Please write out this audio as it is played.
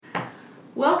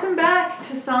Welcome back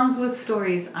to Songs with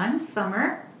Stories. I'm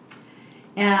Summer,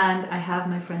 and I have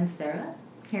my friend Sara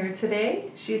here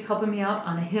today. She's helping me out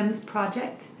on a hymns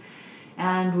project,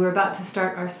 and we're about to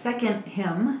start our second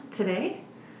hymn today.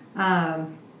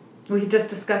 We just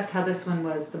discussed how this one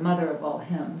was the mother of all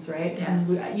hymns, right? Yes.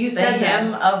 And you said the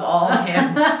hymn of all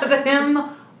hymns. The hymn,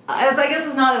 as I guess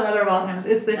it's not the mother of all hymns,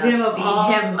 it's the hymn of all.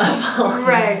 The hymn of all hymns.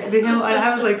 Right. The hymn, and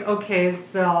I was like, okay,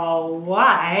 so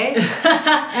why?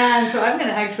 And so I'm going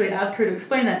to actually ask her to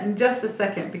explain that in just a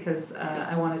second because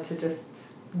I wanted to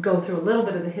just go through a little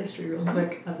bit of the history real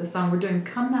quick of the song. We're doing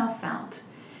Come Thou Fount.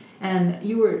 And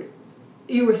you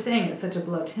were saying it's such a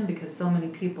beloved hymn because so many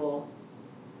people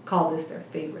call this their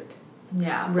favorite.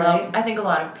 Yeah, right? Well, I think a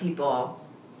lot of people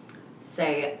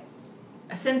say,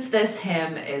 since this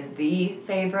hymn is the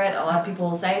favorite, a lot of people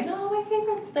will say, no, my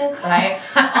favorite's this, but I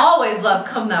always love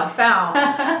Come Thou Fount.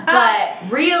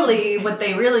 But really, what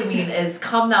they really mean is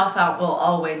Come Thou Fount will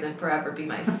always and forever be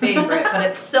my favorite, but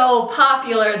it's so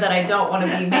popular that I don't want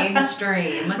to be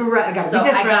mainstream. Right, I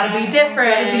gotta be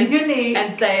different. Gotta be unique.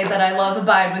 And say that I love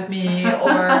Abide With Me,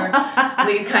 or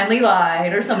Lead Kindly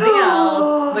Light, or something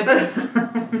else, which is,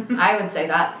 I would say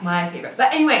that's my favorite.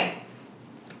 But anyway,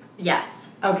 yes.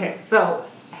 Okay, so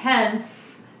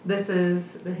hence, this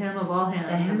is the hymn of all hymns.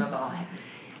 The hymn of all hymns.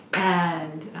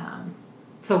 And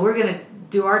so we're going to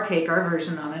do our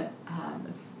version on it.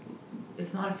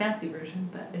 It's not a fancy version,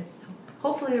 but it's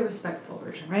hopefully a respectful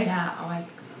version, right? Yeah, I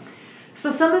think so.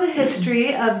 So some of the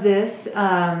history of this,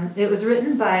 it was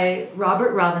written by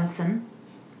Robert Robinson,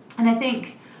 and I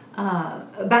think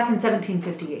back in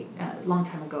 1758, a long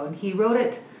time ago, and he wrote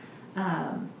it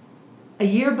a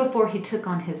year before he took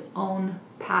on his own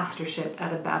pastorship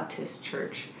at a Baptist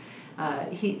church.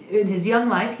 In his young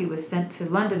life, he was sent to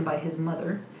London by his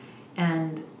mother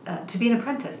and to be an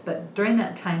apprentice. But during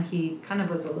that time, he kind of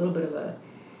was a little bit of a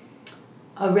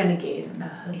renegade.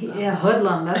 A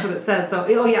hoodlum, that's what it says. So,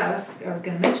 I was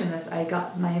going to mention this. I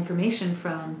got my information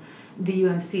from the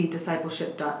UMC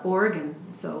discipleship.org, and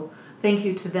so thank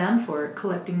you to them for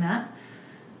collecting that.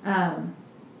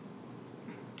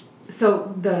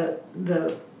 So the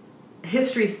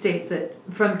history states that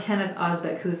from Kenneth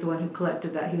Osbeck, who's the one who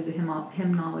collected that, he was a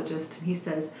hymnologist, and he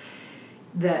says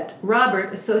that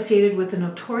Robert associated with a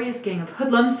notorious gang of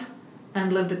hoodlums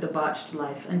and lived a debauched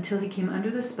life until he came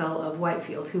under the spell of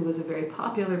Whitefield, who was a very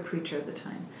popular preacher of the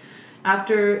time.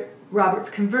 After Robert's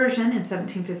conversion in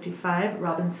 1755,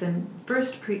 Robinson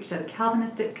first preached at a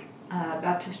Calvinistic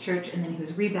Baptist church, and then he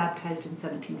was rebaptized in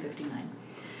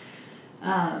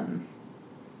 1759.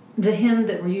 The hymn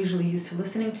that we're usually used to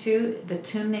listening to, the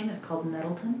tune name is called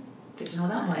Nettleton. Did you know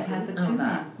that? I It has a didn't know tune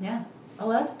that. name. Yeah. Oh,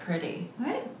 that's pretty.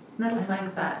 Right. Nettleton. I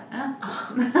like that.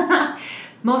 Yeah.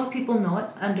 Most people know it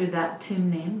under that tune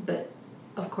name, but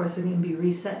of course it can be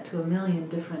reset to a million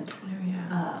different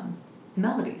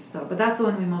melodies. So, but that's the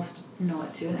one we most know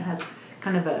it to, and it has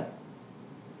kind of a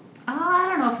I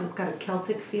don't know if it's got a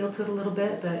Celtic feel to it a little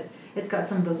bit, but it's got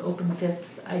some of those open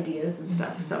fifths ideas and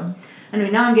stuff. Mm-hmm. So, anyway,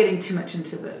 now I'm getting too much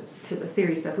into the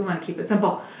theory stuff. We want to keep it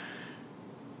simple.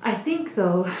 I think,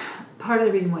 though, part of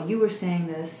the reason why you were saying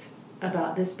this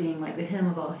about this being like the hymn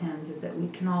of all hymns is that we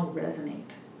can all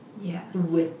resonate. Yes.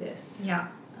 With this. Yeah.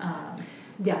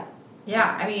 Yeah.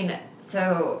 Yeah. I mean,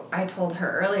 so I told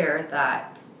her earlier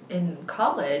that in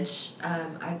college,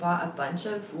 I bought a bunch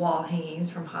of wall hangings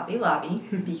from Hobby Lobby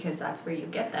because that's where you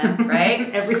get them, right?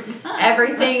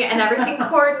 Everything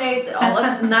coordinates. It all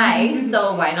looks nice.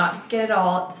 So why not just get it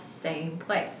all at the same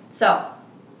place? So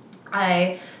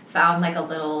I found like a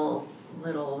little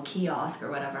kiosk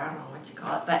or whatever. I don't know what you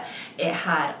call it, but it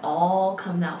had all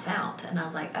Come Thou Fount, and I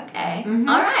was like, okay,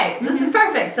 all right, this is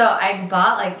perfect. So I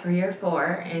bought like 3 or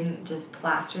 4 and just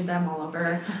plastered them all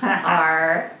over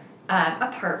our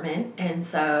apartment, and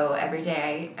so every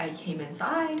day I came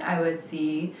inside, I would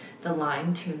see the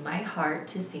line, tune my heart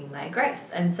to sing thy grace.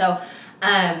 And so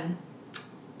and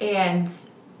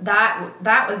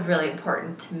that was really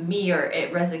important to me, or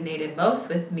it resonated most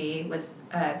with me, was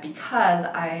because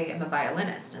I am a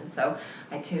violinist, and so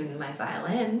I tune my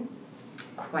violin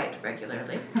quite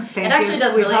regularly. It actually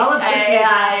does really it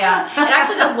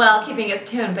actually does well keeping its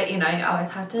tune, but you always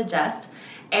have to adjust.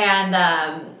 And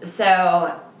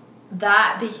so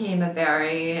that became a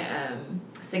very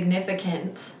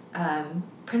significant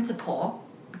principle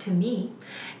to me.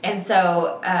 And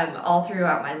so all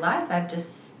throughout my life, I've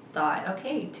just thought,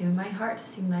 okay, tune my heart to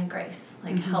sing thy grace.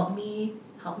 Like, help me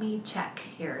check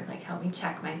here. Like, help me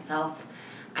check myself.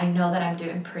 I know that I'm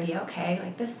doing pretty okay.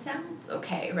 Like, this sounds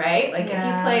okay, right? Like, if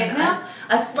you play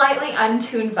a slightly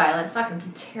untuned violin, it's not going to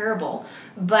be terrible.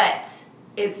 But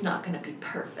it's not going to be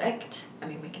perfect. I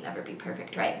mean, we can never be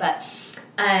perfect, right? But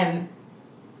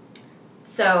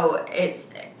so it's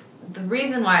the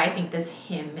reason why I think this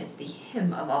hymn is the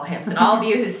hymn of all hymns. And all of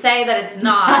you who say that it's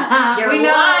not, you're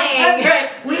lying. That's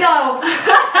right. We know.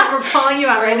 We're calling you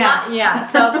out right now. Yeah.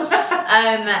 So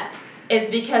is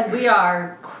because we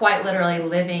are quite literally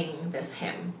living this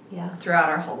hymn throughout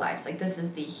our whole lives. Like, this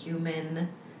is the human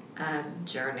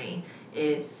journey,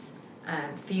 is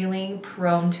feeling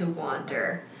prone to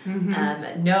wander.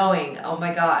 Knowing, oh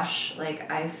my gosh,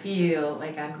 like, I feel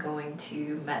like I'm going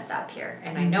to mess up here,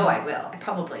 and I know I will. I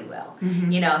probably will.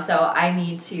 So I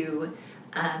need to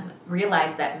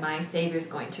realize that my Savior's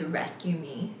going to rescue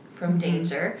me from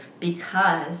danger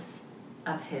because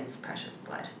of his precious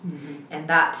blood. And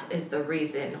that is the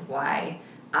reason why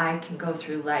I can go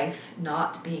through life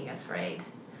not being afraid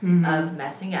of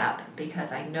messing up,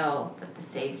 because I know that the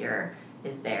Savior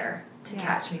is there to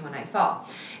catch me when I fall.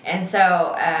 And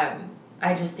so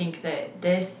I just think that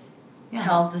this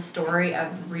tells the story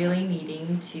of really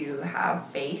needing to have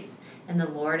faith in the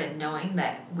Lord, and knowing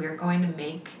that we're going to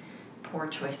make poor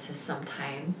choices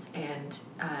sometimes, and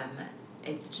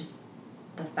it's just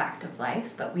the fact of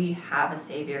life. But we have a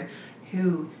Savior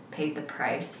who paid the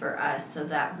price for us so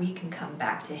that we can come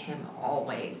back to him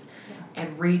always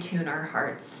and retune our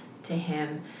hearts to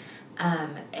him,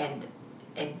 and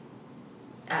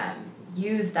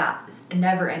use that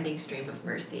never-ending stream of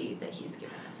mercy that he's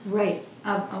given us. Right.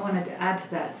 I wanted to add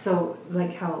to that. So,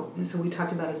 like so we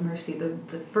talked about his mercy.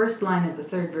 The first line of the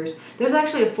third verse, there's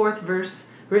actually a fourth verse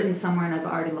written somewhere, and I've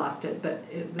already lost it, but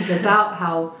it was about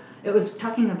how, it was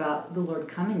talking about the Lord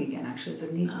coming again, actually. It's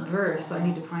a neat verse, so I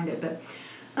need to find it. But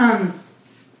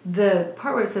the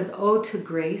part where it says, "Oh, to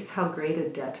grace, how great a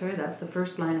debtor," that's the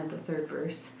first line of the third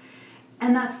verse.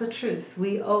 And that's the truth.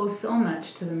 We owe so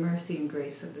much to the mercy and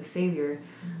grace of the Savior.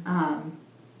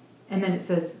 And then it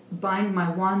says, "Bind my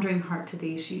wandering heart to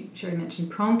thee." Sherry mentioned,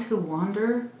 prone to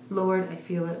wander, Lord, I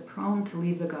feel it, prone to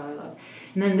leave the God I love.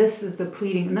 And then this is the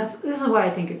pleading, and this is why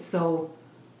I think it's so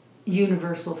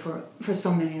universal for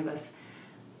so many of us.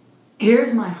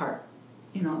 Here's my heart.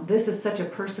 This is such a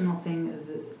personal thing.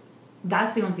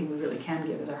 That's the only thing we really can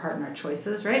give, is our heart and our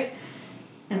choices, right?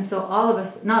 And so all of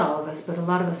us, not all of us, but a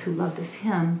lot of us who love this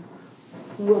hymn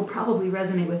will probably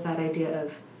resonate with that idea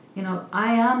of,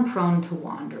 I am prone to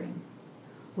wandering.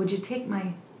 Would you take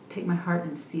my heart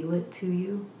and seal it to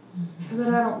you, so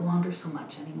that I don't wander so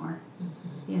much anymore?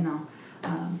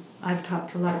 I've talked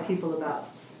to a lot of people about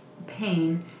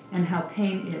pain, and how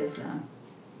pain is a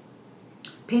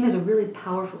really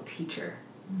powerful teacher.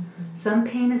 Some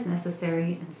pain is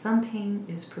necessary, and some pain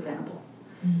is preventable.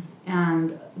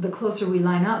 And the closer we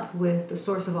line up with the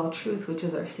source of all truth, which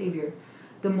is our Savior,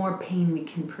 the more pain we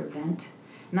can prevent.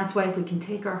 And that's why if we can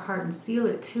take our heart and seal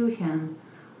it to him,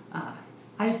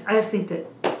 I just think that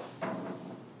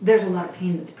there's a lot of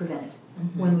pain that's prevented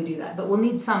when we do that. But we'll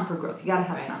need some for growth. You got to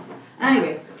have some.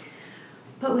 Anyway,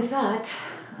 but with that,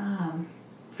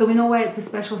 so we know why it's a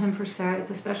special hymn for Sara. It's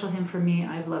a special hymn for me.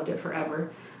 I've loved it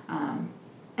forever. And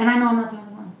I know I'm not the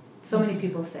only one. So many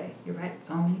people say, you're right,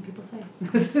 so many people say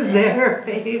this is their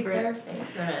favorite. This is their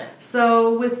favorite.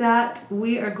 So with that,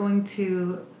 we are going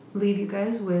to leave you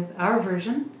guys with our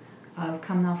version of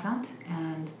Come Thou Fount,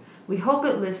 and we hope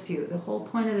it lifts you. The whole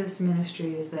point of this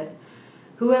ministry is that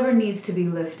whoever needs to be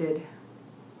lifted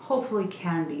hopefully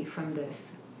can be from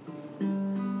this.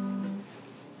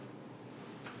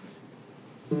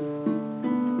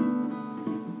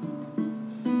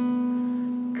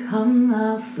 Come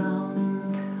thou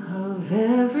fount of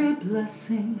every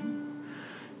blessing,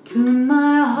 tune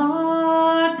my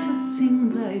heart to sing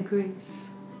thy grace.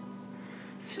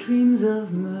 Streams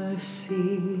of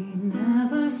mercy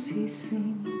never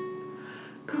ceasing,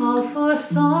 call for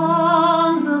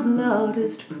songs of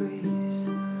loudest praise.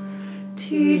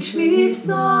 Teach me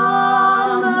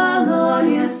song,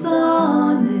 melodious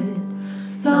sonnet,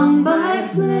 sung by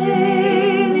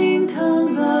flaming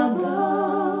tongues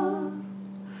above.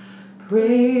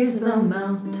 Praise the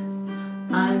mount,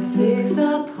 I'm fixed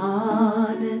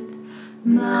upon it,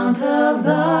 mount of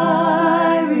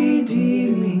thy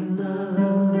redeeming love.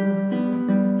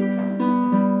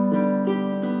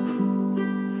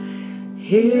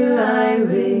 Here I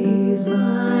raise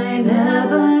mine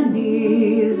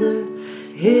Ebenezer,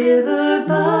 hither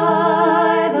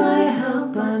by thy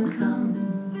help I'm come,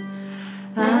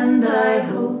 and I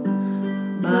hope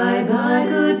by thy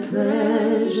good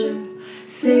pleasure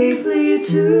safely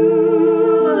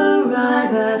to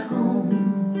arrive at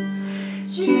home.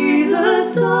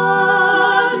 Jesus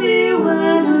sought me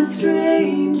when a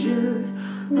stranger,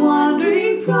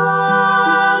 wandering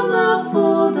from the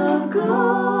fold of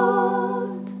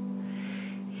God.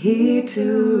 He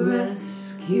to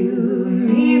rescue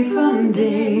me from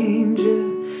danger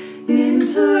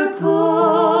interpose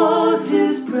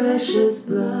his precious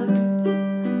blood.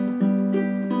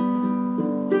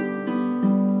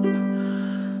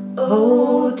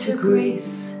 Oh, to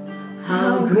grace,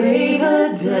 how great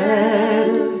a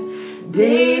debtor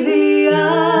daily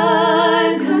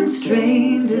I'm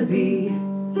constrained to be.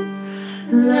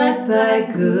 Let thy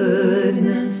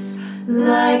goodness,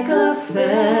 like a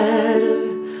fetter,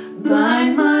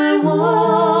 bind my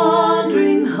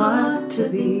wandering heart to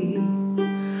thee.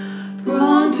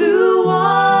 Prone to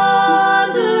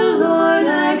wander, Lord,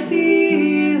 I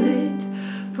feel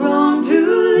it. Prone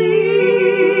to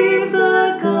leave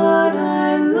the God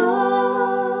I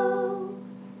love.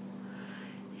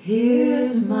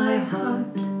 Here's my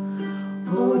heart,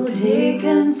 oh, take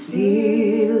and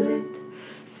seal it.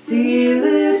 Seal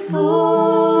it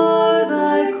for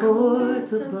thy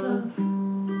courts above.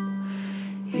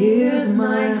 Here's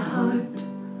my heart,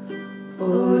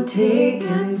 oh, take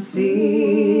and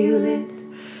seal it.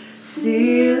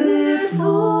 Seal it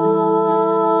for